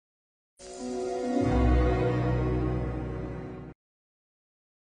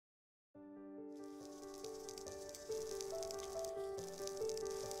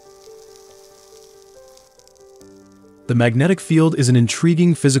The magnetic field is an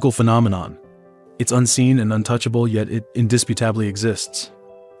intriguing physical phenomenon. It's unseen and untouchable, yet it indisputably exists.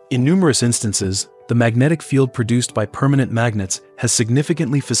 In numerous instances, the magnetic field produced by permanent magnets has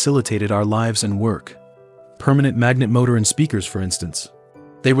significantly facilitated our lives and work. Permanent magnet motor and speakers, for instance.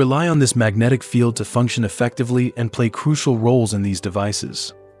 They rely on this magnetic field to function effectively and play crucial roles in these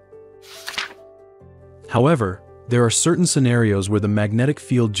devices. However, there are certain scenarios where the magnetic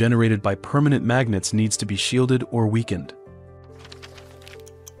field generated by permanent magnets needs to be shielded or weakened.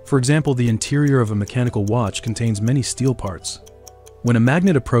 For example, the interior of a mechanical watch contains many steel parts. When a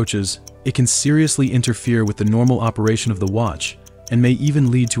magnet approaches, it can seriously interfere with the normal operation of the watch and may even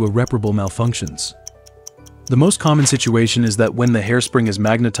lead to irreparable malfunctions. The most common situation is that when the hairspring is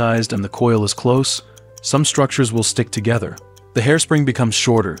magnetized and the coil is close, some structures will stick together. The hairspring becomes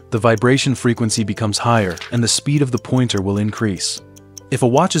shorter, the vibration frequency becomes higher, and the speed of the pointer will increase. If a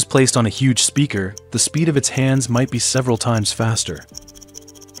watch is placed on a huge speaker, the speed of its hands might be several times faster.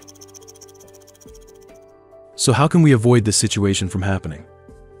 So how can we avoid this situation from happening?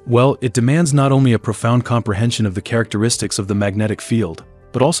 Well, it demands not only a profound comprehension of the characteristics of the magnetic field,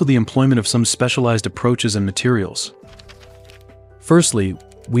 but also the employment of some specialized approaches and materials. Firstly,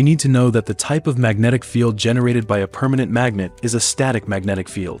 we need to know that the type of magnetic field generated by a permanent magnet is a static magnetic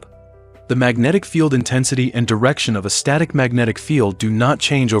field. The magnetic field intensity and direction of a static magnetic field do not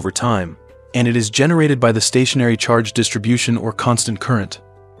change over time, and it is generated by the stationary charge distribution or constant current.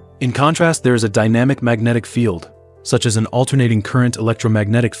 In contrast, there is a dynamic magnetic field, such as an alternating current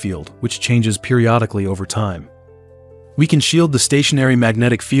electromagnetic field, which changes periodically over time. We can shield the stationary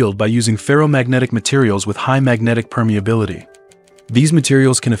magnetic field by using ferromagnetic materials with high magnetic permeability. These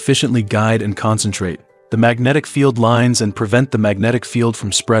materials can efficiently guide and concentrate the magnetic field lines and prevent the magnetic field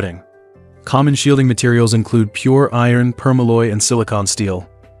from spreading. Common shielding materials include pure iron, permalloy, and silicon steel.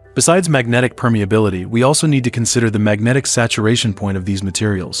 Besides magnetic permeability, we also need to consider the magnetic saturation point of these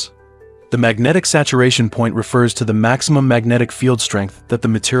materials. The magnetic saturation point refers to the maximum magnetic field strength that the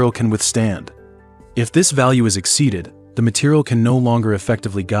material can withstand. If this value is exceeded, the material can no longer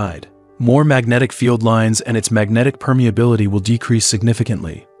effectively guide. More magnetic field lines and its magnetic permeability will decrease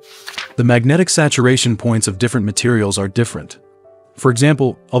significantly. The magnetic saturation points of different materials are different. For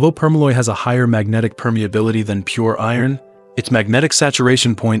example, although permalloy has a higher magnetic permeability than pure iron, its magnetic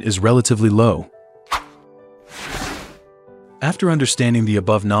saturation point is relatively low. After understanding the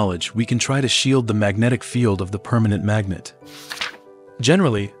above knowledge, we can try to shield the magnetic field of the permanent magnet.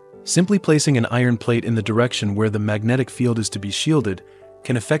 Generally, simply placing an iron plate in the direction where the magnetic field is to be shielded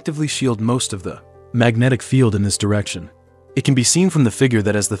can effectively shield most of the magnetic field in this direction. It can be seen from the figure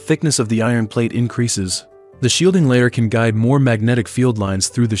that as the thickness of the iron plate increases, the shielding layer can guide more magnetic field lines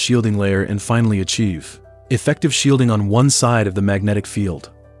through the shielding layer and finally achieve effective shielding on one side of the magnetic field.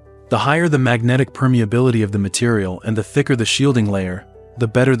 The higher the magnetic permeability of the material and the thicker the shielding layer, the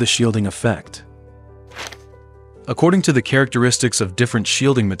better the shielding effect. According to the characteristics of different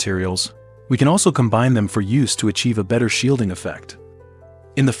shielding materials, we can also combine them for use to achieve a better shielding effect.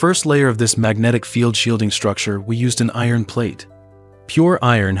 In the first layer of this magnetic field shielding structure, we used an iron plate. Pure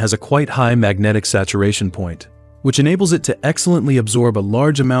iron has a quite high magnetic saturation point, which enables it to excellently absorb a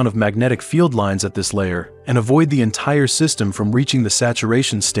large amount of magnetic field lines at this layer and avoid the entire system from reaching the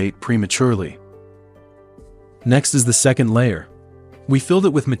saturation state prematurely. Next is the second layer. We filled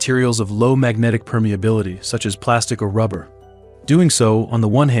it with materials of low magnetic permeability, such as plastic or rubber. Doing so, on the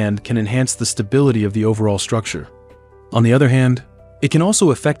one hand, can enhance the stability of the overall structure. On the other hand, it can also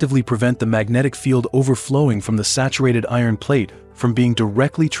effectively prevent the magnetic field overflowing from the saturated iron plate from being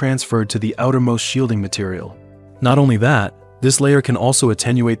directly transferred to the outermost shielding material. Not only that, this layer can also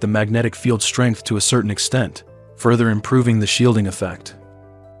attenuate the magnetic field strength to a certain extent, further improving the shielding effect.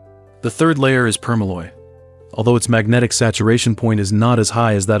 The third layer is permalloy. Although its magnetic saturation point is not as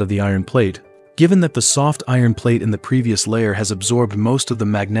high as that of the iron plate, given that the soft iron plate in the previous layer has absorbed most of the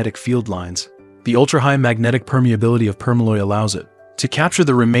magnetic field lines, the ultra-high magnetic permeability of permalloy allows it to capture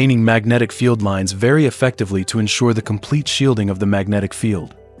the remaining magnetic field lines very effectively to ensure the complete shielding of the magnetic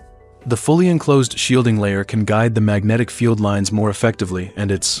field. The fully enclosed shielding layer can guide the magnetic field lines more effectively, and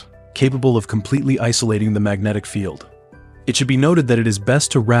it's capable of completely isolating the magnetic field. It should be noted that it is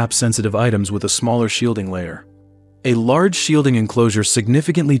best to wrap sensitive items with a smaller shielding layer. A large shielding enclosure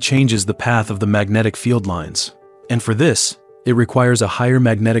significantly changes the path of the magnetic field lines, and for this, it requires a higher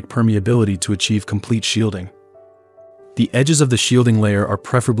magnetic permeability to achieve complete shielding. The edges of the shielding layer are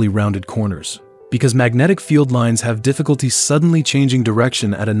preferably rounded corners, because magnetic field lines have difficulty suddenly changing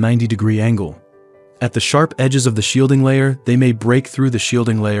direction at a 90-degree angle. At the sharp edges of the shielding layer, they may break through the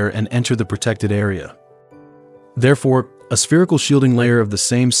shielding layer and enter the protected area. Therefore, a spherical shielding layer of the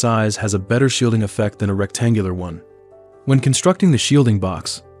same size has a better shielding effect than a rectangular one. When constructing the shielding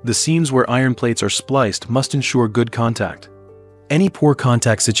box, the seams where iron plates are spliced must ensure good contact. Any poor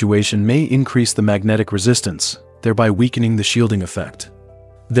contact situation may increase the magnetic resistance, thereby weakening the shielding effect.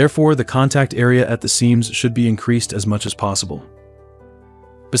 Therefore, the contact area at the seams should be increased as much as possible.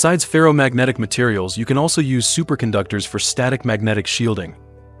 Besides ferromagnetic materials, you can also use superconductors for static magnetic shielding.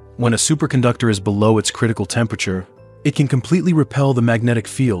 When a superconductor is below its critical temperature, it can completely repel the magnetic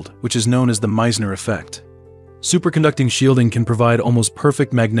field, which is known as the Meissner effect. Superconducting shielding can provide almost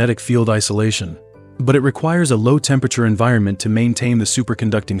perfect magnetic field isolation, but it requires a low-temperature environment to maintain the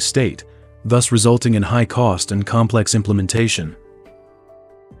superconducting state, thus resulting in high cost and complex implementation.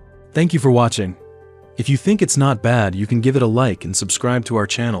 Thank you for watching. If you think it's not bad, you can give it a like and subscribe to our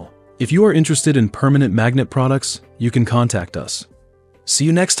channel. If you are interested in permanent magnet products, you can contact us. See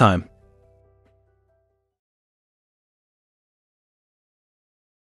you next time.